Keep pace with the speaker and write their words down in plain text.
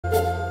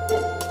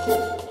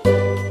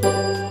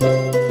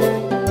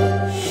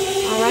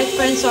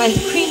so I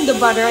creamed the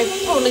butter. I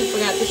totally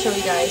forgot to show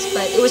you guys,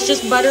 but it was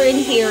just butter in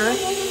here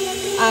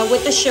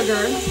with the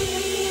sugar,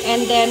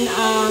 and then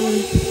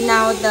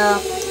now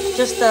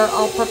just the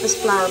all-purpose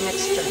flour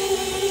mixture.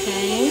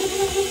 Okay,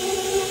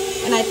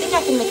 and I think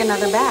I can make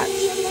another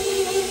batch.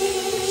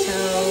 So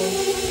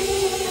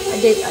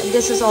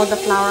this is all the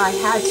flour I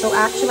had. So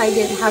actually I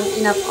didn't have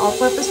enough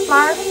all-purpose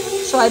flour,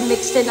 so I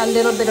mixed in a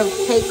little bit of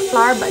cake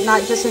flour, but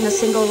not just in a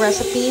single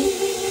recipe,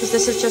 because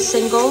this is just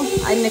single.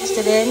 I mixed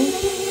it in.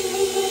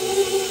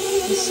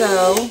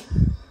 So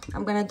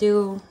I'm gonna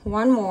do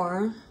one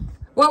more.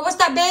 What was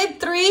that, babe?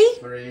 3?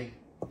 3.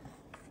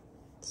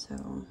 So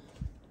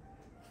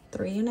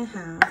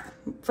 3.5.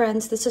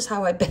 Friends, this is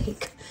how I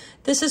bake.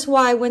 This is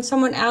why when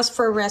someone asks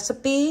for a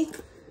recipe,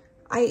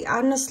 I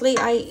honestly,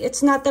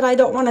 it's not that I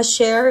don't want to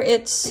share.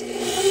 It's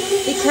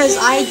because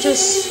I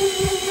just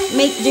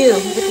make do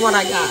with what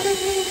I got.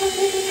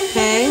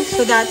 Okay,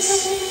 so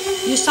that's,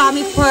 you saw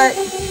me put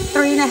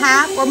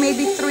 3.5 or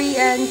maybe 3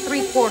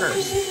 3/4.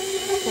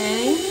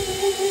 Okay.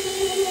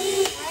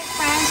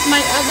 Friends, my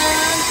other,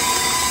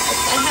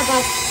 I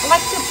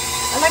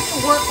like to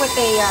work with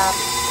a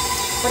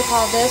what do you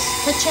call this,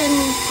 kitchen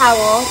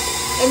towel,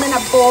 and then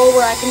a bowl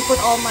where I can put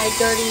all my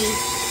dirty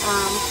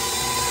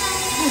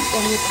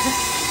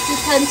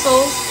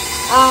utensils.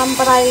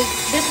 But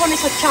this one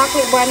is a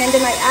chocolate one, and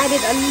then I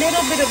added a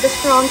little bit of the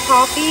strong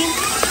coffee.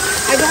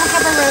 I don't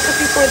have a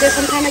recipe for this.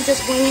 I'm kind of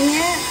just winging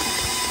it,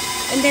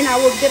 and then I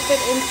will dip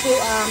it into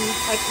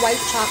like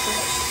white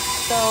chocolate.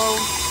 So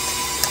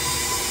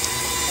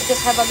I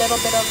just have a little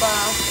bit of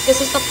this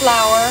is the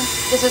flour.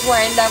 This is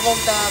where I leveled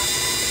the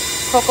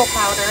cocoa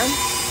powder.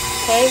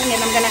 Okay, and then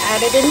I'm gonna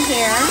add it in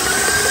here.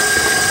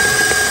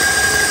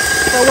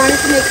 So I wanted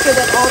to make sure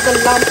that all the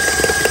lumps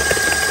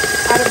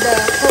out of the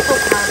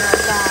cocoa powder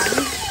are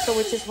gone. So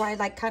which is why I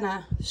like kind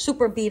of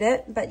super beat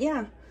it. But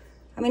yeah,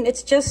 I mean,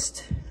 it's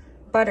just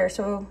butter,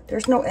 so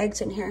there's no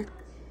eggs in here.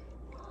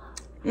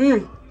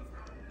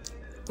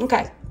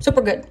 Okay,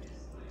 super good.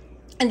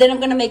 And then I'm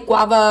gonna make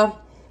guava,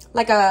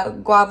 like a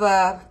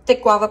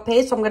thick guava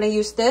paste. So I'm gonna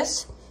use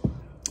this,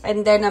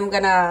 and then I'm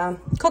gonna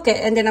cook it,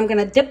 and then I'm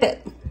gonna dip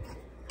it,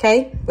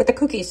 okay, with the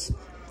cookies.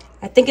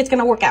 I think it's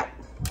gonna work out.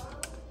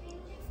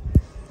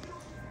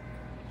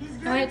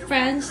 All right,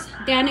 friends,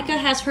 Danika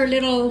has her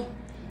little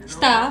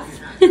stuff.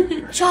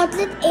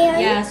 Chocolate and...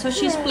 Yeah, so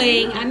she's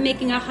playing. I'm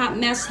making a hot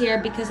mess here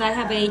because I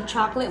have a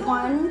chocolate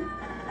one.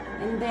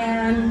 And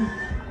then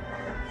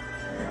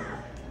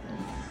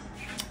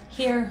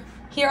here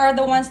are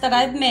the ones that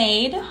I've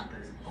made.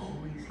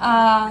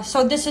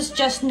 So this is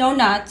just no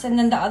nuts. And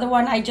then the other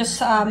one, I just,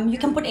 you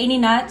can put any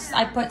nuts.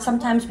 I put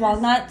sometimes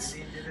walnuts,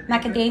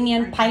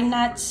 macadamia, pine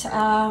nuts,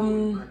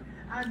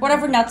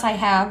 whatever nuts I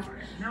have.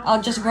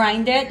 I'll just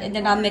grind it, and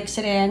then I'll mix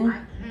it in.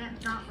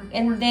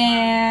 And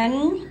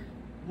then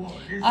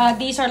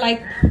these are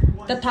like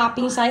the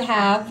toppings I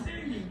have,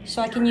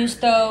 so I can use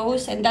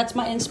those. And that's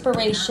my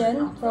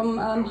inspiration from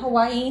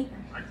Hawaii.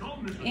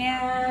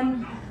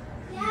 And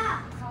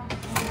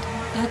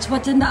that's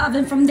what's in the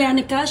oven from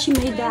Danika. She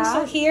made that.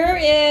 So here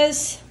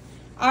is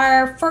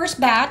our first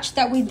batch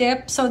that we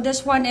dip. So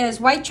this one is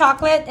white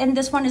chocolate, and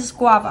this one is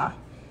guava.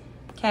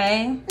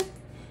 Okay,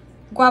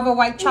 guava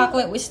white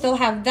chocolate. We still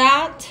have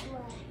that.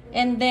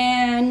 And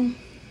then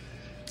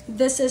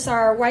this is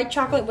our white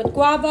chocolate with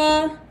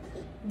guava.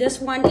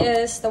 This one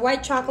is the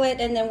white chocolate,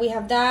 and then we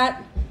have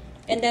that.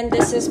 And then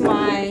this is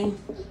my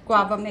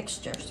guava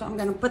mixture. So I'm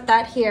gonna put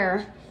that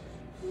here.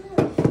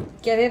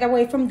 Get it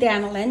away from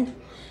Danielin.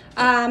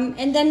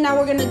 And then now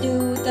we're gonna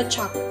do the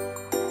chocolate.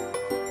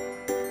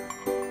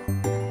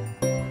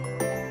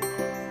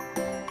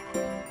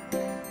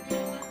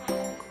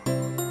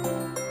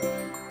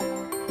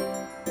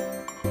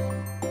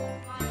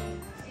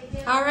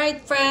 All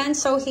right, friends,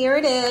 so here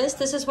it is.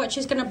 This is what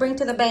she's gonna bring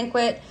to the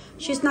banquet.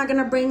 She's not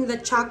gonna bring the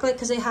chocolate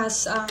because it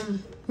has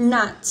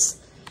nuts.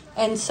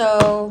 And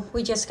so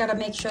we just gotta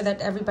make sure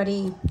that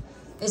everybody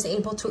is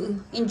able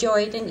to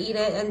enjoy it and eat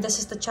it. And this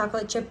is the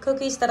chocolate chip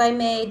cookies that I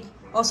made.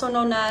 Also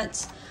no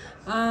nuts.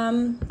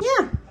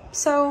 Yeah,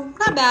 so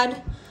not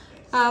bad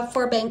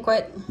for a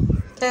banquet.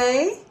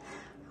 Okay.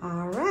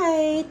 All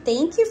right,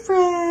 thank you,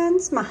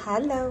 friends.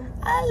 Mahalo.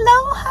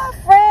 Aloha,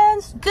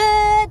 friends.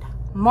 Good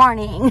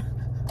morning.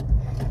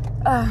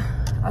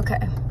 Okay,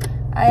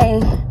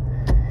 I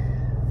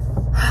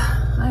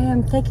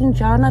am taking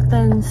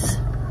Jonathan's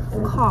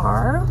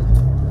car,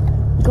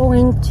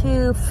 going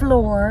to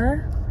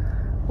Floor,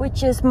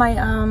 which is my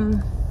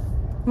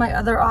my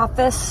other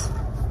office,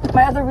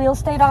 my other real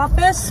estate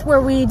office,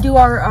 where we do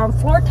our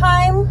floor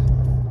time,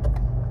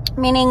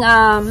 meaning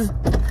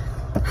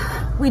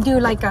we do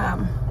like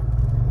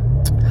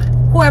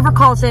whoever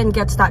calls in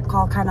gets that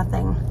call kind of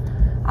thing,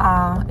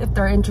 if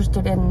they're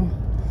interested in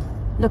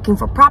looking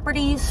for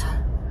properties,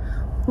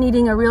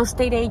 needing a real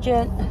estate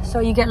agent, so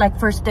you get like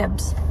first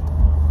dibs.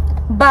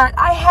 But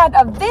I had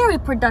a very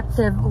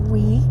productive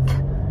week,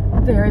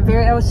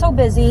 I was so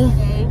busy.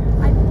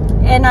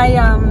 And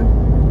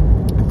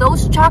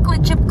those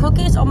chocolate chip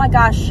cookies, oh my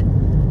gosh,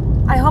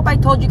 I hope I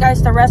told you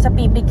guys the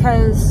recipe,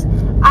 because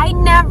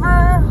I'm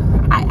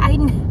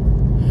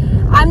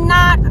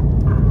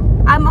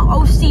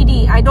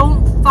OCD. I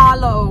don't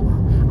follow.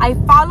 I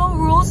follow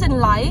rules in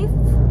life,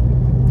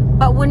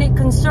 but when it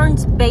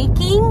concerns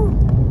baking,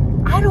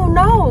 I don't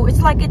know.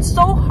 It's like it's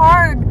so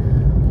hard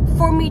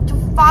for me to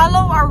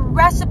follow a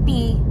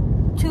recipe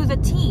to the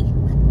T.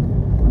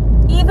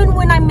 Even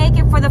when I make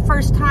it for the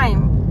first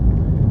time.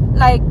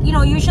 Like, you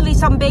know, usually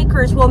some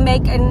bakers will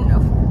make it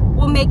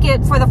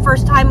for the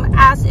first time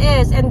as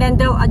is, and then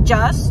they'll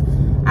adjust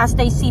as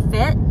they see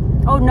fit.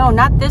 Oh no,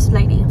 not this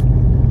lady.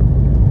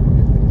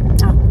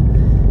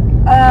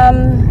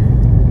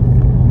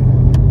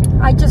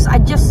 I just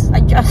adjust.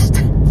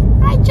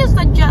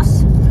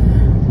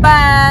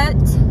 But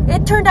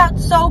it turned out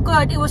so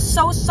good. It was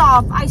so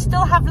soft. I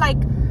still have like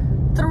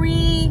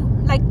 3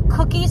 like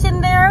cookies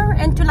in there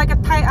into like a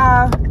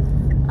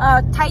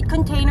tight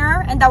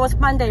container, and that was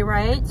Monday,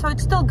 right? So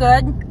it's still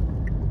good.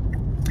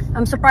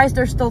 I'm surprised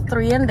there's still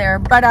 3 in there.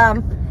 But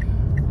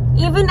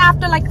even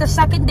after like the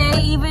second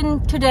day, even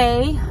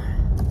today,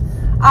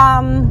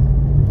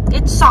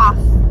 it's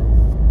soft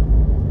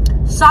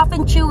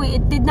and chewy.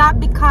 It did not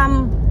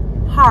become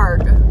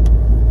hard,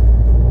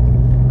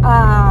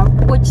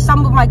 which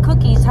some of my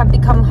cookies have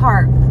become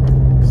hard.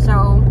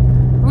 So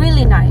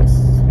really nice.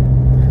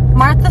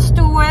 Martha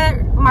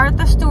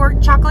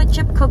Stewart chocolate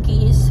chip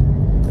cookies.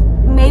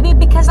 Maybe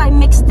because I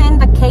mixed in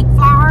the cake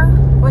flour.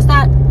 Was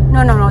that?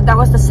 No, that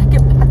was the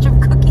second batch of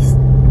cookies.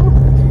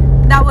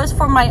 That was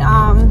for my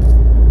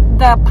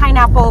the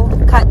pineapple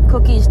cut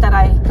cookies that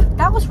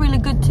was really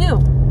good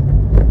too.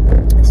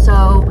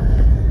 So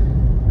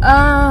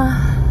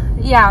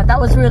yeah, that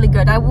was really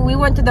good. We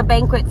went to the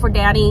banquet for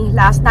Danny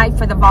last night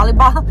for the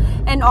volleyball,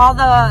 and all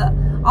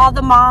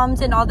the moms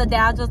and all the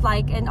dads was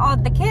like, and all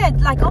the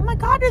kids like, oh my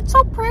god, it's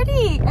so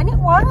pretty. And it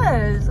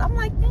was. I'm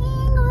like,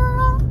 dang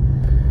girl.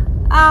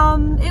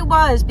 It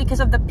was because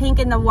of the pink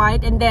and the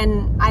white, and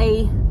then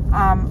I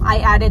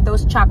added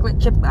those chocolate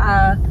chip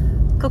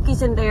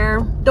cookies in there.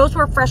 Those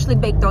were freshly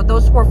baked though.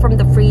 Those were from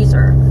the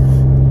freezer.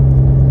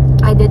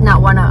 I did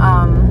not want to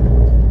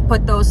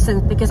put those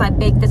because I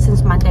baked it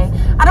since Monday.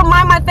 I don't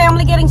mind my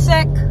family getting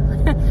sick,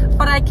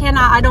 but I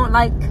cannot. I don't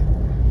like,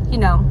 you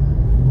know,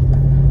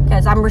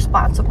 because I'm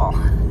responsible.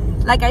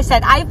 Like I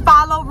said, I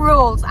follow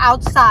rules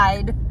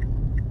outside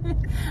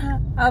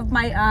of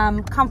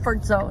my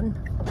comfort zone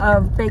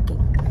of baking.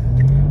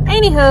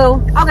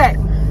 Anywho, okay,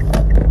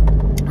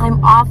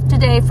 I'm off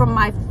today from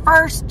my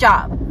first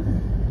job,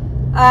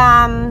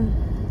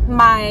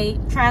 my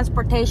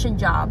transportation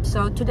job.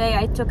 So today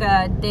I took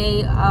a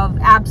day of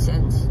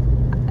absence,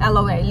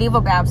 LOA, leave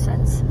of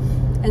absence,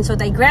 and so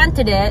they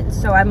granted it.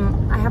 So I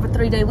have a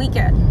 3-day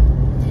weekend,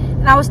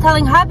 and I was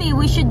telling hubby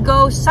we should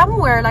go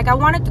somewhere. Like I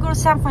wanted to go to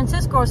San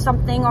Francisco or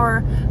something,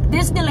 or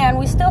Disneyland.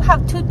 We still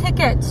have 2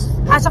 tickets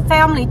as a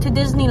family to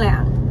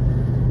Disneyland,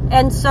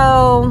 and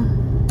so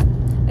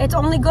it's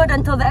only good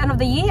until the end of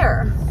the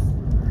year,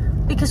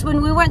 because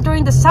when we went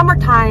during the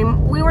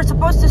summertime, we were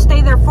supposed to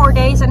stay there 4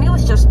 days, and it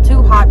was just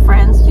too hot,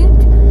 friends.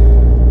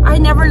 I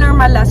never learned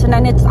my lesson,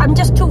 and I'm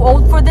just too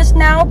old for this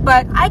now.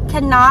 But I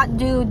cannot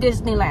do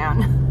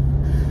Disneyland.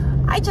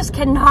 I just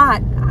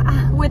cannot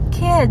with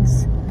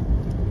kids,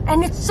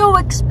 and it's so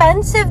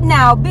expensive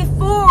now.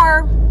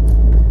 Before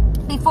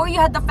you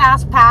had the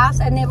fast pass,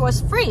 and it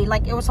was free,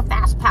 like it was a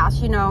fast pass,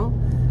 you know.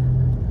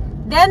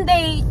 Then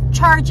they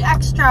charge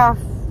extra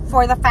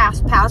for the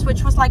fast pass,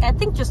 which was like, I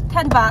think just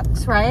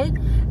 $10, right?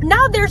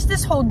 Now there's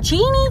this whole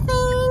genie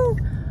thing.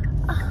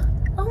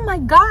 Oh my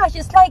gosh,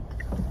 it's like,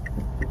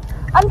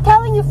 I'm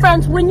telling you,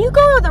 friends, when you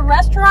go to the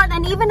restaurant,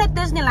 and even at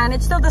Disneyland,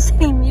 it's still the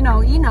same. You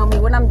know me,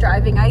 when I'm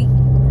driving,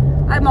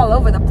 I'm all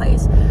over the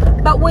place.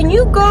 But when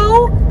you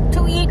go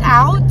to eat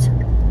out,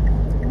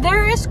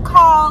 there is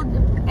called,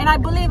 and I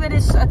believe it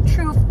is a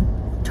true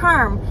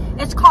term,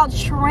 it's called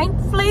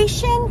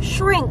shrinkflation.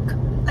 Shrink,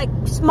 like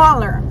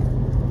smaller.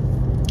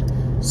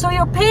 So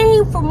you're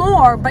paying for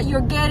more, but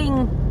you're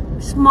getting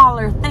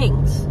smaller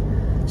things.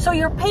 So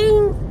you're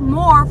paying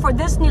more for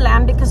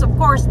Disneyland because, of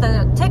course,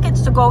 the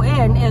tickets to go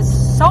in is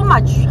so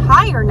much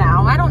higher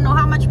now. I don't know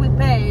how much we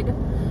paid.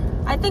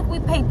 I think we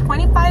paid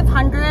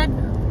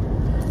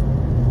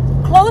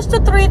 $2,500, close to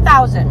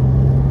 $3,000.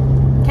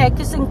 Okay,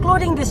 because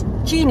including this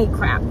genie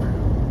crap.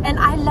 And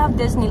I love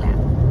Disneyland.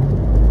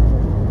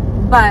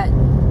 But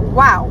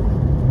wow,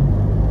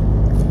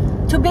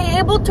 to be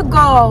able to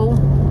go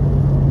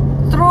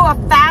through a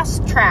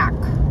fast track,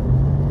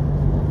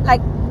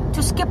 like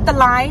to skip the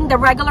line, the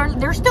regular,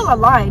 there's still a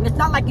line. It's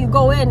not like you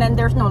go in and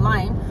there's no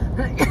line.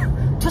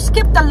 To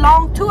skip the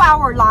long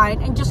 2-hour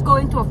line and just go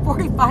into a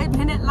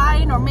 45-minute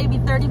line, or maybe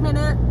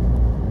 30-minute,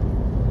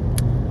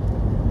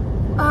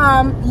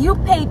 you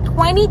pay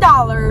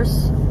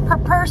 $20 per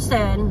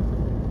person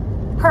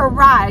per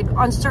ride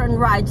on certain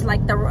rides,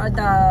 like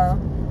the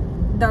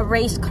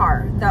race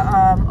car.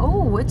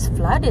 Oh, it's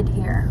flooded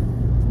here.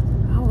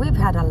 Oh, we've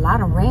had a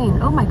lot of rain.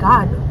 Oh my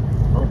god.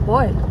 Oh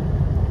boy.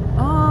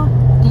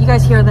 Do you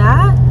guys hear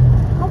that?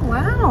 Oh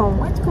wow,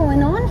 what's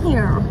going on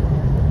here?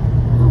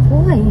 Oh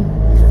boy.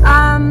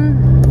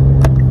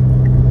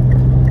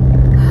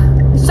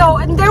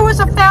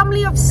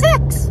 family of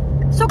 6.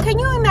 So can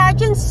you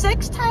imagine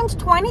 6 times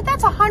 20?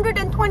 That's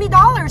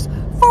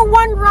 $120 for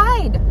one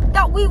ride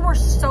that we were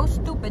so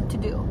stupid to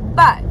do.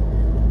 But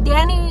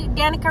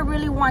Danika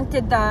really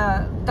wanted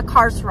the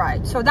cars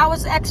ride. So that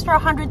was extra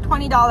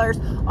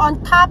 $120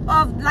 on top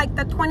of like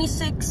the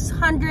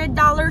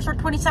 $2,600 or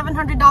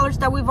 $2,700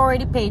 that we've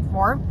already paid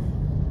for.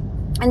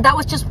 And that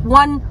was just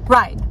one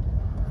ride.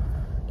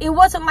 It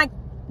wasn't like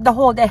the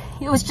whole day.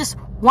 It was just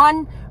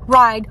one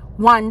ride,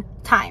 one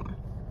time.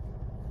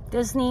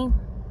 Disney.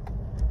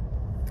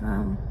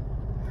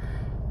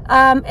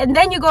 And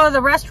then you go to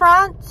the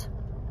restaurant.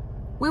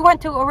 We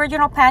went to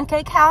Original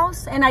Pancake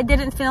House, and I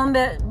didn't film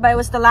it, but it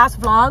was the last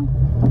vlog.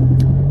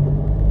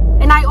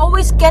 And I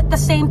always get the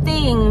same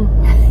thing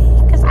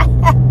because I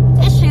have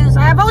issues.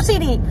 I have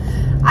OCD.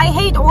 I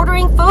hate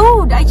ordering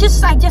food. I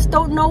just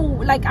don't know.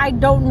 Like, I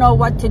don't know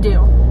what to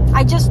do.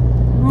 I just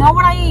know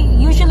what I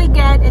usually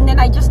get, and then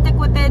I just stick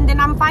with it, and then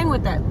I'm fine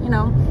with it, you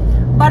know.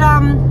 But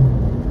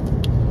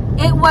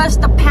it was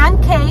the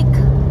pancake,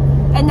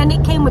 and then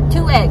it came with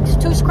 2 eggs,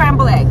 2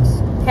 scrambled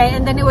eggs. Okay,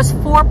 and then it was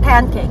 4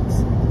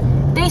 pancakes.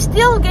 They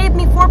still gave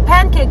me 4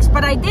 pancakes,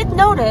 but I did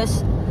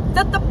notice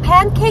that the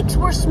pancakes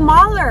were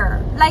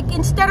smaller. Like,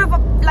 instead of a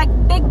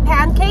big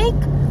pancake,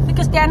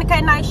 because Danika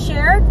and I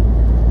shared,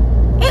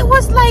 it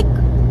was like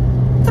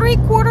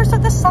 3/4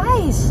 of the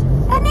size.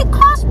 And it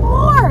cost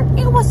more.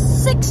 It was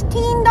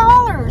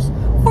 $16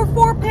 for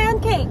 4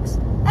 pancakes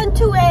and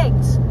 2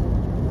 eggs.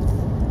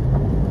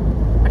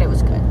 But it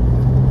was good.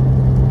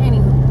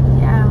 Anyway,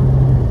 yeah.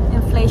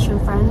 Inflation,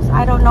 friends.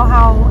 I don't know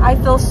how. I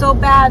feel so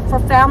bad for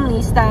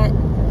families that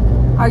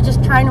are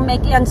just trying to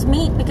make ends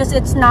meet, because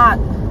it's not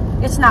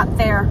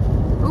fair.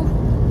 Ooh,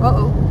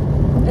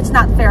 it's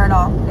not fair at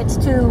all. It's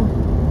too,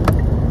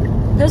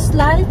 this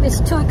life is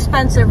too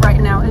expensive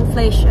right now.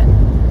 Inflation.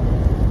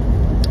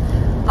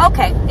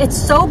 Okay, it's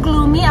so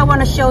gloomy. I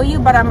want to show you,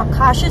 but I'm a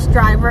cautious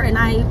driver, and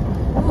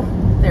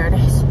there it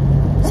is.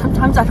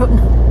 Sometimes I don't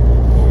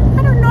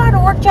know how to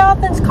work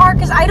Jonathan's car,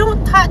 because I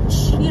don't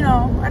touch, you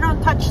know, I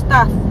don't touch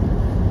stuff.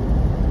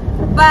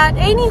 But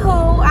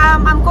anywho,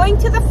 I'm going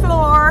to the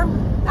floor.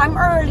 I'm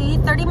early,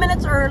 30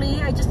 minutes early.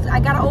 I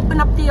gotta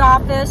open up the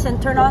office and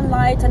turn on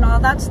lights and all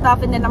that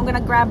stuff, and then I'm gonna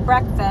grab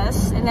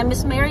breakfast, and then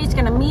Miss Mary's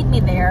gonna meet me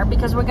there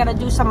because we're gonna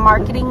do some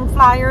marketing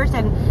flyers,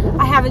 and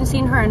I haven't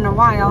seen her in a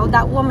while.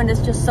 That woman is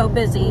just so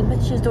busy,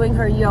 but she's doing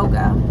her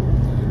yoga,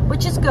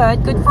 which is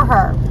good for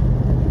her.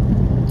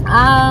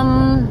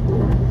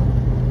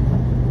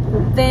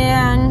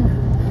 Then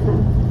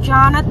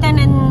Jonathan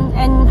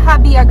and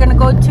hubby are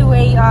gonna go to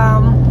a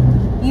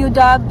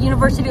UW,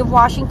 University of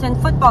Washington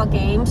football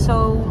game. So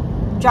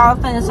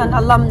Jonathan is an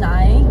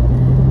alumni,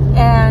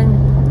 and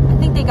I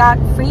think they got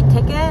free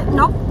ticket.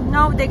 No,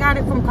 they got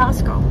it from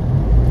Costco.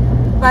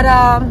 But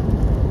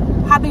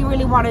hubby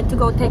really wanted to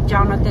go take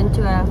Jonathan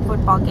to a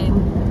football game.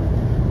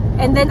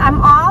 And then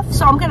I'm off,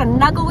 so I'm gonna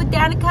snuggle with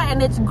Danika,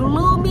 and it's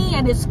gloomy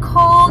and it's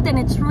cold and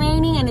it's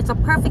raining, and it's a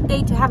perfect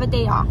day to have a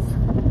day off.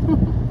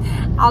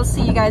 I'll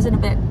see you guys in a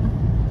bit.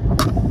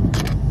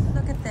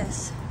 Look at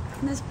this.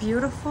 Isn't this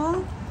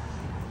beautiful?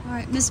 All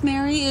right, Miss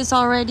Mary is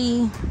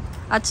already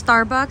at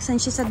Starbucks,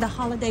 and she said the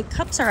holiday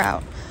cups are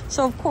out.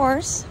 So of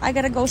course, I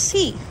gotta go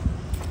see.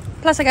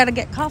 Plus I gotta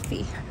get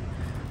coffee.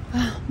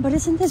 But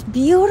isn't this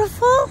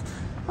beautiful?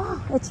 Oh,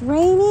 it's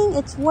raining,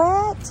 it's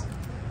wet.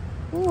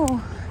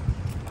 Ooh.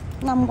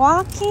 And I'm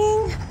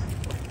walking.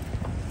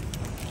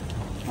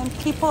 And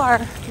people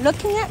are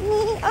looking at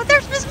me. Oh,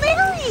 there's Miss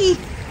Mary.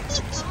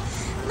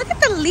 Look at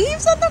the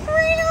leaves on the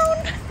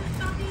ground.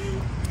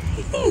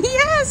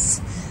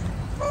 Yes.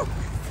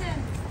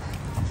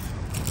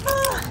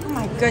 Oh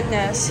my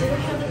goodness.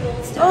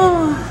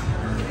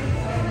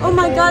 Oh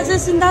my gosh,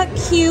 isn't that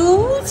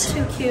cute?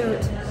 Too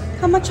cute.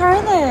 How much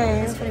are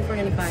they? It's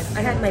 $24.95.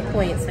 I had my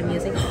points I'm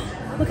using.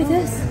 Look at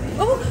this.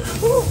 Oh,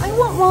 I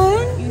want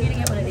one. You need to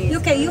get one of these.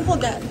 Okay, you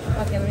hold that.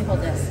 Okay, let me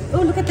hold this.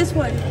 Oh, look at this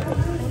one.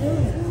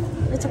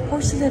 It's a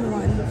porcelain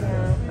one.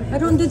 I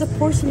don't do the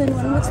porcelain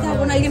one. What's that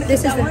one? Are you gonna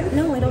This take is that one?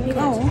 No, I don't need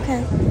it. Oh,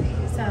 okay.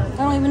 So I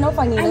don't even know if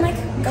I need it. like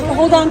Okay,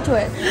 hold on to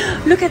it.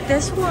 Look at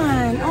this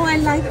one. Oh, I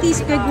like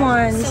these big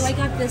ones. So I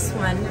got this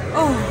one.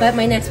 Oh. But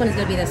my next one is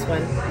gonna be this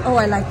one. Oh,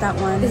 I like that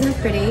one. Isn't it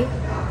pretty?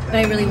 But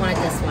I really wanted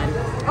this one.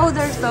 Oh,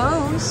 there's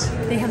those.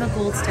 They have a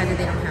gold standard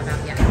they don't have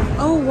out yet.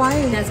 Oh,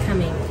 why? That's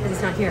coming because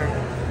it's not here.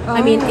 Oh.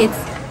 I mean, it's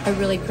a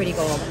really pretty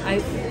gold.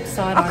 I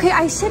saw it on. Okay,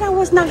 I said I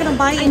was not gonna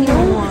buy any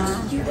more.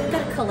 You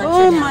got a collection.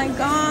 Oh now. my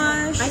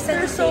gosh, I said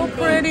they're the so same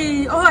thing.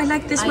 pretty. Oh, I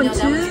like this I one know,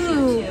 that was too.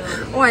 cute,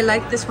 too. Oh, I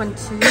like this one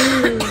too.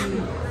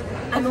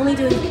 I'm only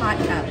doing hot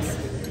cups.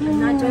 I'm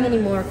not doing any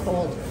more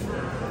cold.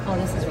 Oh,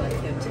 this is really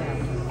cute too.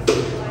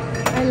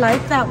 I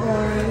like that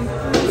one.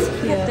 That's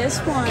Look cute. at this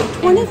one.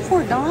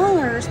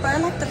 $24, but I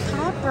like the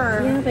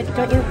copper. Yeah, but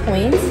don't you have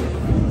points?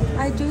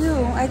 I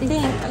do, I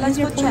think. Let's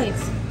Use go your check.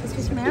 points. This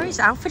is Mary's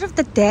outfit of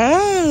the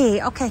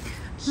day. Okay,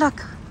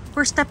 look,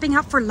 we're stepping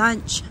out for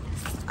lunch.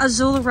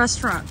 Azul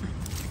restaurant.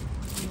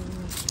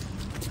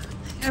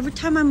 Every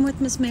time I'm with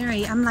Miss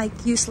Mary, I'm like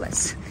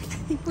useless.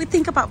 We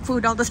think about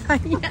food all the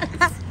time.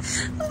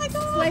 Yes. Oh my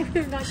God. Why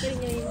we're not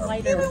getting any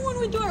lighter. Even when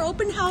we do our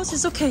open house,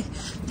 it's okay.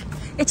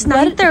 It's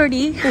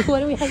 9:30.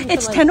 What are we having for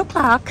It's lunch? 10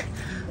 o'clock.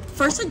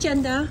 First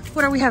agenda.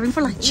 What are we having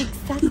for lunch?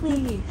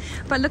 Exactly.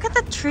 But look at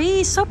the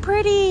tree. So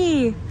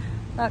pretty.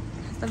 Look,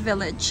 the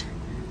village.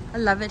 I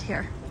love it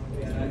here.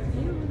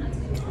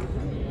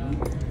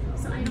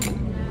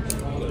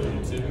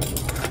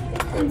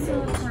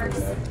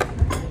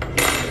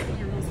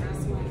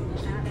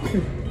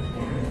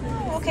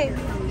 Okay,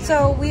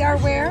 so we are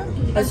where?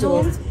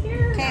 Azul.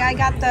 Okay, I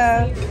got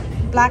the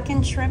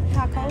blackened shrimp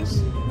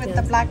tacos with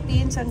the black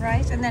beans and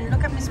rice, and then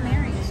look at Miss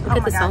Mary's. Look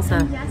at the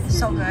salsa.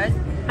 So good.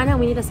 I know,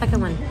 we need a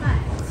second one.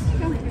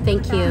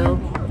 Thank you.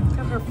 Look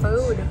at her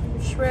food,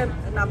 shrimp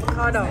and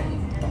avocado.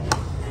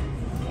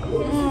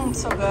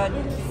 So good.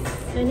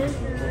 I know.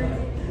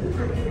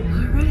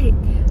 All right,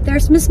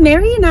 there's Miss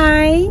Mary and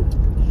I.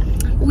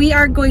 We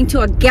are going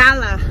to a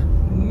gala.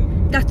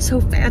 That's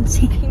so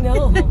fancy. I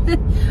know.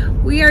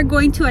 We are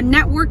going to a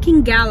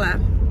networking gala,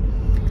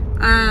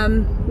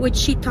 which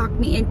she talked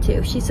me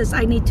into. She says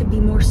I need to be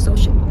more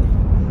sociable.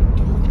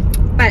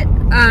 But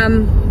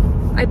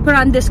I put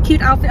on this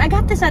cute outfit. I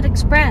got this at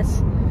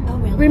Express. Oh,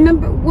 really?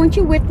 Remember, weren't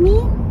you with me?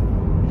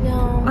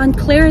 No. On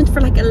clearance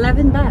for like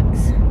 11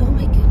 bucks. Oh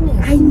my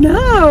goodness. I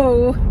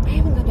know. I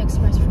haven't gone to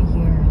Express for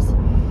years.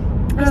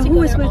 I used to Who go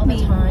was there with all me?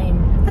 the time.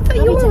 I thought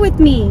you were with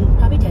me.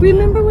 Probably Danika.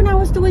 Remember when I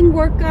was doing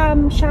work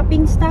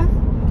shopping stuff?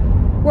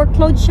 Work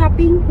clothes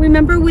shopping?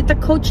 Remember with the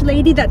Coach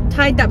lady that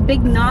tied that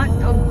big knot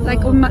of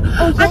like on my...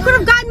 Oh, yeah. I could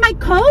have gotten my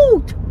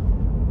coat!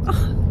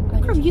 Oh, I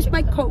could have used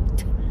my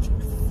coat.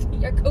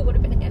 Your coat would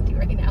have been handy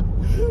right now.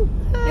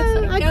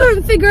 I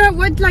couldn't figure out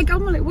what, like,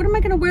 I'm like, what am I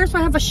going to wear so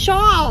I have a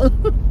shawl?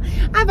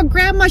 I have a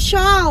grandma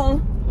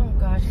shawl. Oh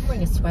gosh, I'm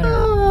wearing a sweater.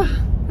 Oh,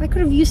 I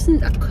could have used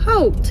a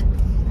coat.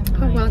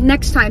 Oh well,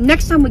 next time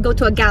we go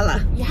to a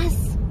gala.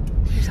 Yes.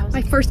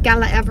 My first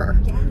gala ever.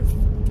 Yes.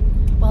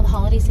 Well, the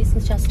holiday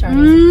season's just starting.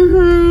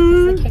 Mm-hmm.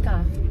 This is the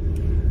kickoff.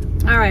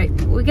 All right,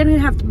 we're gonna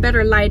have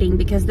better lighting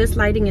because this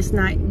lighting is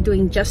not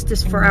doing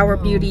justice for our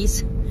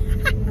beauties.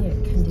 It's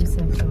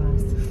conducive to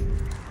us.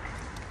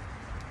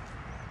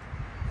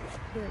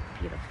 You look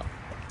beautiful.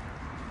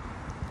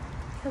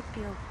 You look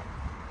beautiful.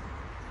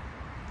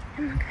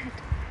 You look good.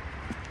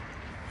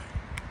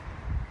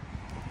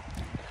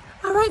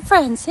 All right,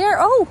 friends, here.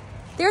 Oh,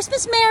 there's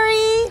Miss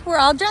Mary. We're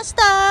all dressed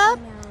up.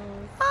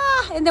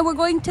 And then we're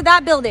going to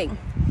that building.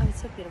 Oh,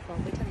 it's so beautiful.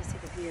 Wait till you see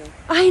the view.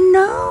 I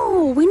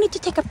know. We need to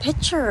take a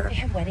picture. They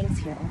have weddings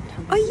here all the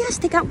time. Oh yes,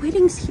 they got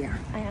weddings here.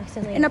 I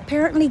accidentally. And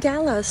apparently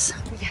galas.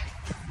 Yes.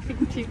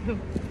 Thank you.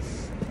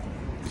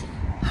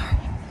 All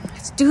right,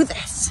 let's do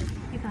this.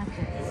 You got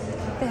this.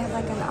 They have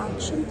like an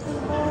auction table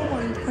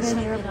where you put in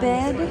your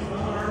bed.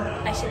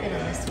 I should have been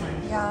on this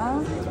one.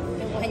 Yeah.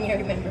 The 1 year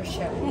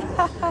membership. I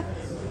got that.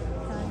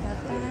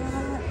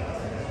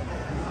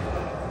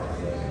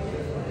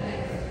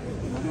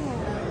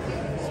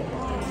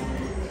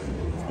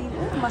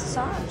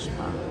 Massage,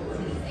 huh?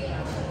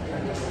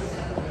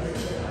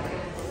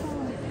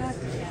 Oh, heck,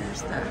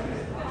 there's the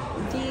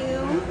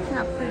view.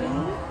 Not pretty.